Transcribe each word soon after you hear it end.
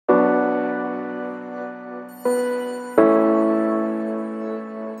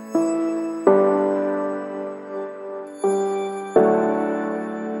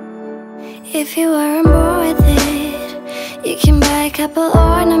If you weren't bored with it, you can buy a couple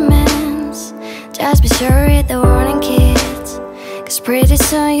ornaments. Just be sure read the warning, kids, 'cause pretty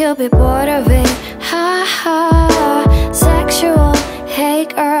soon you'll be bored of it. Ha ha, sexual. Hey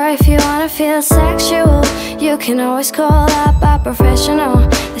girl, if you wanna feel sexual, you can always call up a professional.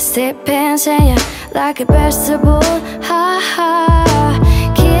 They step in, say you like a vegetable. Ha ha,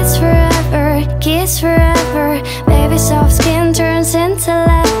 kids forever, kids forever. Baby, soft skin turns into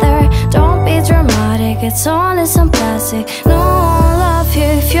leather. Don't be dramatic, it's only some plastic. No one love you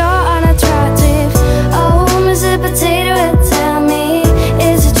if you're unattractive. Oh, Mr. Potato Head, tell me,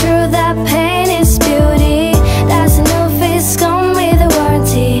 is it true that pain is beauty? That's a new face come with a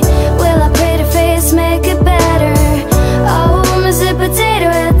warranty. Will a pretty face make it better? Oh, Mr. Potato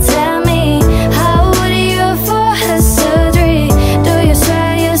Head, tell me, how would you afford a surgery? Do you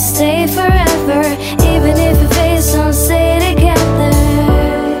swear you'll stay forever, even if your face don't stay together?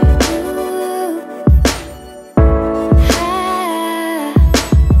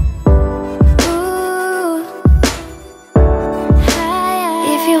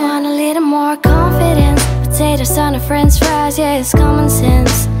 If you want a little more confidence, potatoes on the french fries, yeah, it's common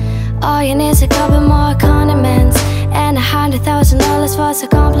sense. All you need is a couple more condiments and $100,000 for some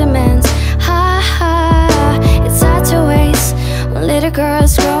compliments. Ha ha, it's such a waste when little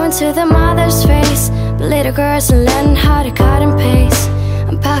girls grow into their mother's face, but little girls are learning how to cut and paste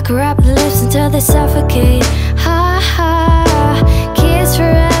and puck her up the lips until they suffocate. Ha ha, kids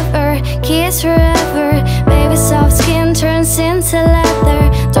forever, kids forever. Baby, soft skin turns into leather.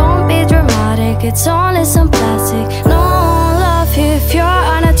 Don't be dramatic, it's only some plastic. No one love you if you're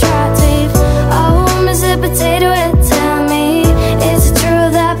unattractive. Oh, Mr. Potato Head, tell me, is it true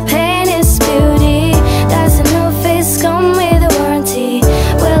that pain is beauty? Does a new face come with a warranty?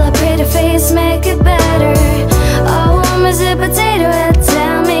 Will a pretty face make it better? Oh, Mr. Potato Head,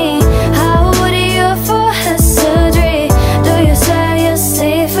 tell me, how would you afford a surgery? Do you swear you'll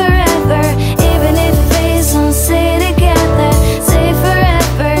stay forever, even if your face don't stay together? Stay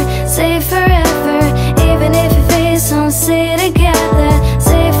forever, stay forever, even if your face don't stay together.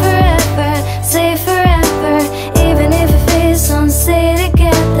 Stay forever, stay forever, even if your face don't stay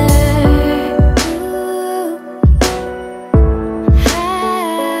together.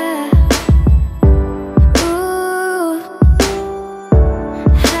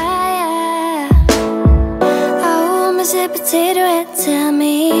 Oh, Mr. Potato Head, tell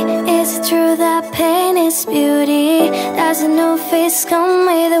me, is it true that pain is beauty? Does a new face come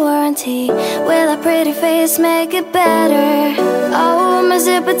with a warranty? Will a pretty face make it better? Oh,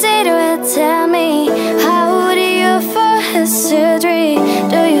 Mr. Potato Head, tell me, how would you afford a surgery?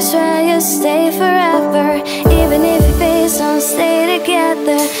 Do you swear you'll stay forever,